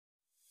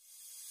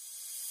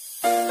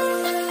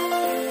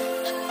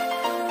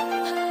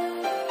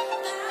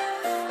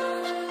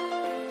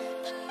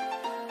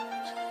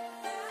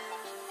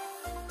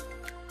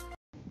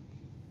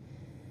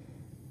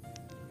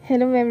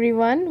Hello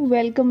everyone,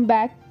 welcome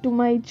back to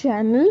my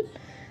channel.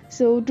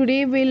 So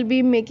today we'll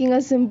be making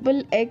a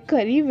simple egg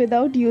curry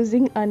without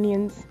using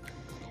onions.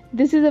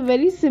 This is a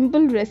very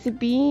simple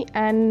recipe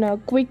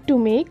and quick to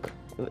make.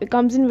 It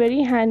comes in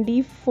very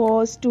handy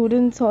for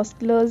students,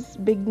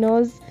 hostelers,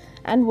 beginners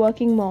and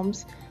working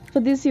moms. For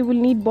this you will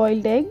need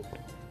boiled egg,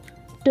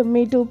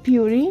 tomato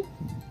puree.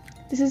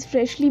 This is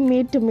freshly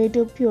made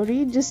tomato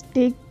puree. Just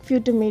take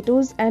few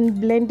tomatoes and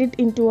blend it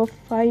into a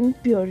fine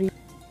puree.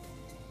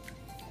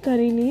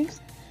 Curry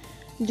leaves,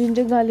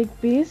 ginger garlic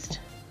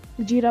paste,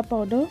 jeera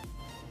powder,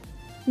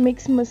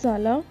 mixed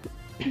masala.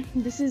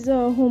 This is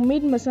a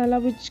homemade masala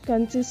which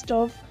consists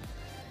of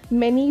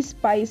many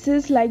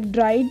spices like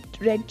dried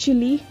red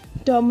chili,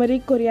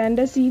 turmeric,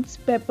 coriander seeds,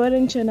 pepper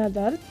and chana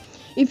dal.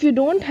 If you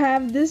don't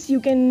have this, you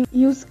can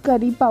use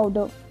curry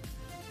powder,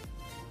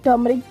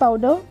 turmeric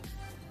powder,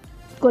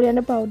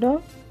 coriander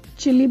powder,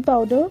 chili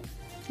powder,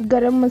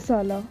 garam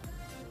masala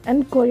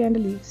and coriander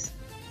leaves.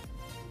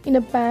 In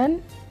a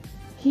pan,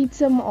 heat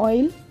some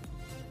oil,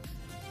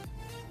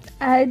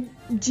 add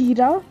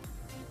jeera,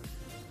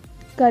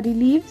 curry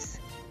leaves.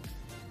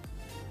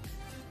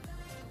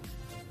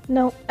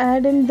 Now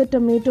add in the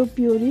tomato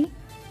puree.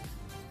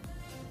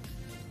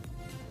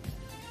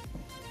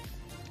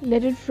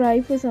 Let it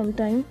fry for some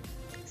time.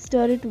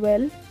 Stir it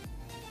well.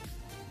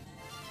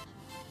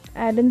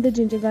 Add in the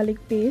ginger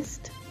garlic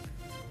paste.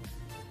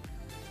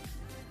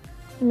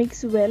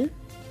 Mix well.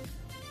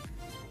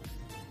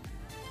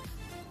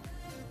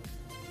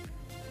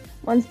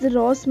 Once the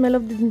raw smell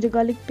of the ginger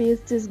garlic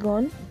paste is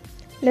gone,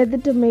 let the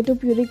tomato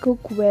puree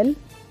cook well.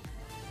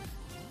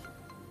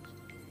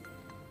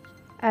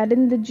 Add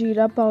in the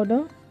jeera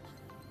powder.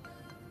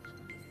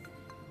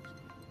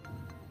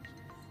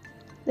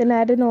 Then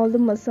add in all the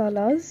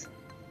masalas,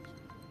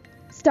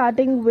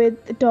 starting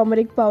with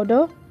turmeric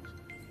powder,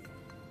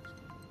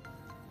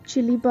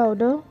 chili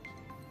powder.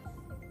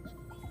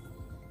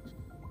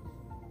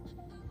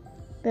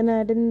 Then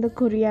add in the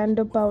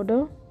coriander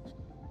powder.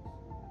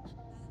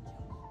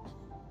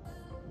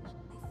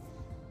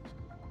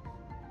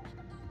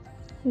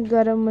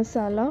 Garam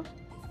masala.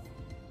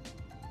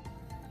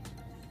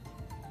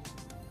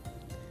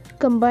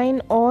 Combine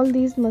all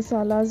these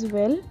masalas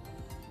well.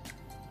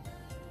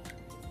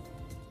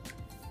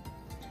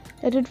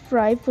 Let it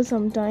fry for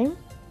some time,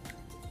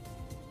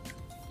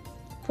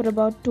 for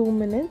about 2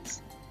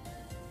 minutes.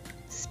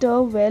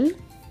 Stir well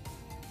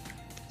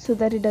so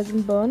that it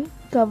doesn't burn.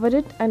 Cover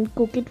it and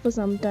cook it for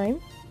some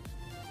time.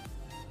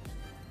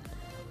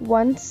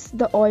 Once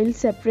the oil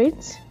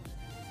separates,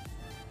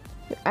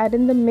 add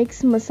in the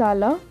mixed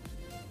masala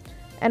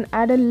and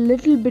add a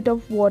little bit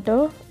of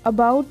water,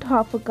 about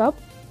half a cup.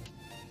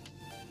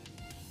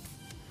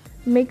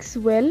 Mix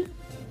well,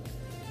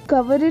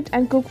 cover it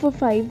and cook for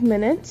 5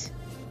 minutes.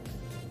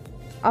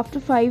 After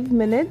 5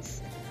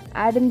 minutes,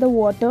 add in the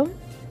water,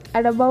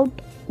 add about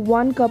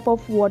 1 cup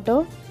of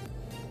water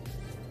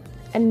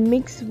and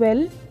mix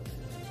well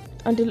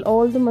until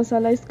all the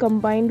masala is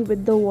combined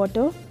with the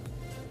water.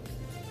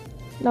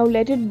 Now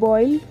let it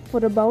boil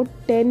for about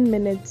 10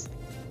 minutes.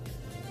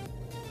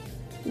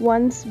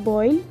 Once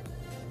boiled,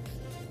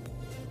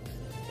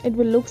 it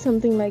will look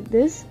something like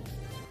this.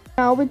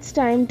 Now it's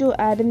time to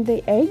add in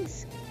the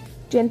eggs.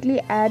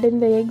 Gently add in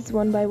the eggs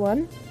one by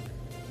one.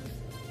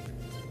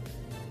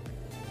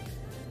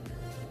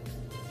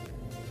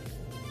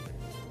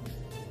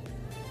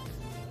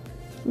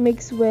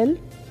 Mix well.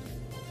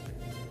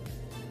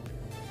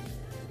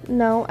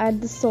 Now add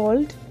the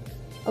salt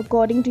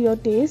according to your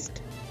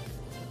taste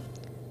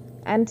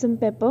and some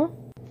pepper.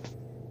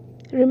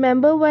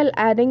 Remember, while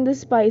adding the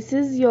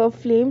spices, your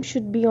flame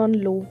should be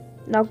on low.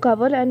 Now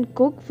cover and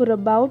cook for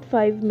about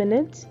 5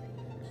 minutes.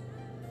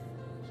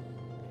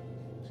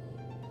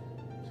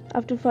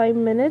 After 5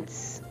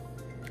 minutes,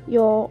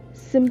 your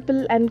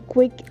simple and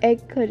quick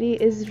egg curry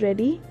is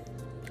ready.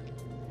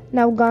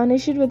 Now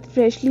garnish it with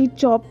freshly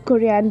chopped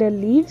coriander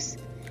leaves.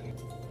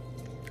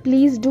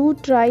 Please do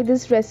try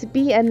this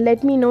recipe and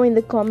let me know in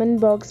the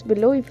comment box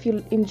below if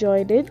you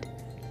enjoyed it.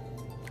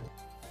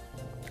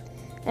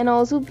 And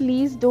also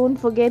please don't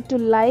forget to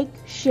like,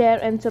 share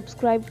and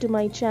subscribe to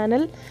my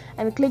channel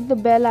and click the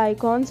bell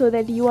icon so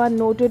that you are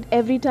noted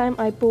every time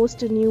I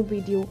post a new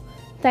video.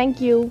 Thank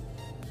you.